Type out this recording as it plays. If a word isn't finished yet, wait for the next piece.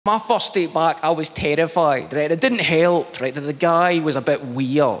My first date back, I was terrified, right? It didn't help, right, that the guy was a bit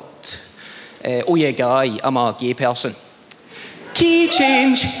weird. Oh yeah, guy, I'm a gay person. Key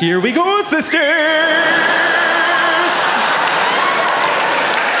change, here we go, sisters!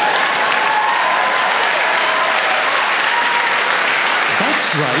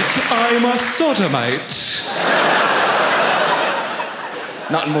 That's right, I'm a sodomite.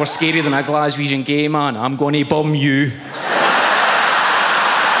 Nothing more scary than a Glaswegian gay man. I'm gonna bum you.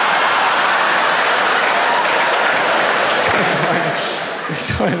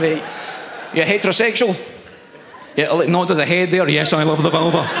 Sorry, mate. You're heterosexual? Yeah, I'll nod to the head there. Yes, I love the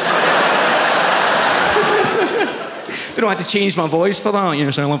vulva. Don't know how to change my voice for that.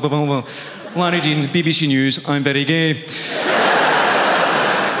 Yes, I love the vulva. Larry Dean, BBC News, I'm very gay.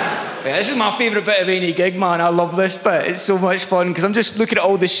 Yeah, this is my favourite bit of any gig, man. I love this bit. It's so much fun because I'm just looking at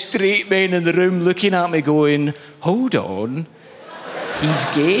all the straight men in the room looking at me going, hold on,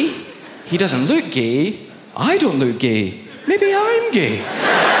 he's gay? He doesn't look gay. I don't look gay. Maybe I'm gay.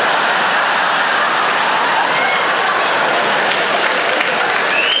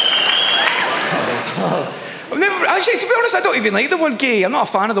 Actually, to be honest, I don't even like the word gay. I'm not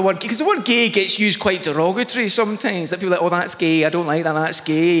a fan of the word gay, because the word gay gets used quite derogatory sometimes. That people are like, oh, that's gay, I don't like that, that's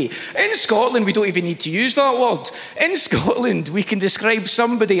gay. In Scotland, we don't even need to use that word. In Scotland, we can describe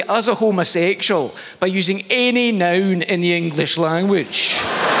somebody as a homosexual by using any noun in the English language.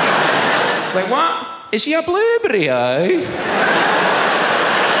 Like, what? Is he a blueberry, eh?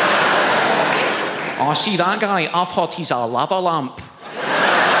 Oh, see that guy? I've heard he's a lava lamp.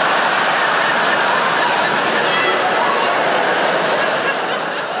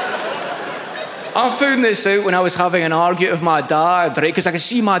 I found this out when I was having an argument with my dad, right? Because I could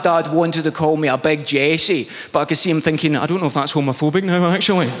see my dad wanted to call me a big Jessie, but I could see him thinking, I don't know if that's homophobic now,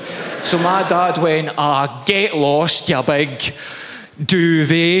 actually. So my dad went, get lost, you big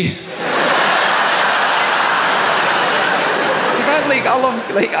duvet.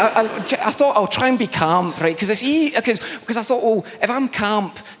 I thought I'll try and be camp, right? Because it's easy. Because I thought, oh, if I'm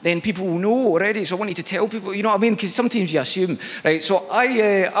camp, then people will know already. So I wanted to tell people, you know what I mean? Because sometimes you assume, right? So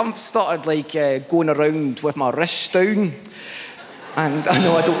I've started going around with my wrists down, and I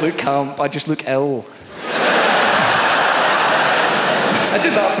know I don't look camp. I just look ill. I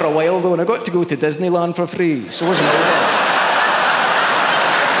did that for a while though, and I got to go to Disneyland for free, so it wasn't over.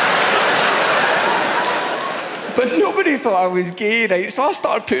 But nobody thought I was gay, right? So I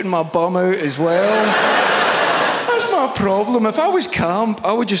started putting my bum out as well. That's my problem. If I was camp,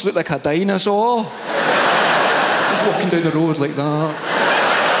 I would just look like a dinosaur. Just walking down the road like that.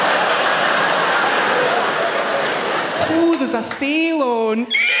 Oh, there's a sail on.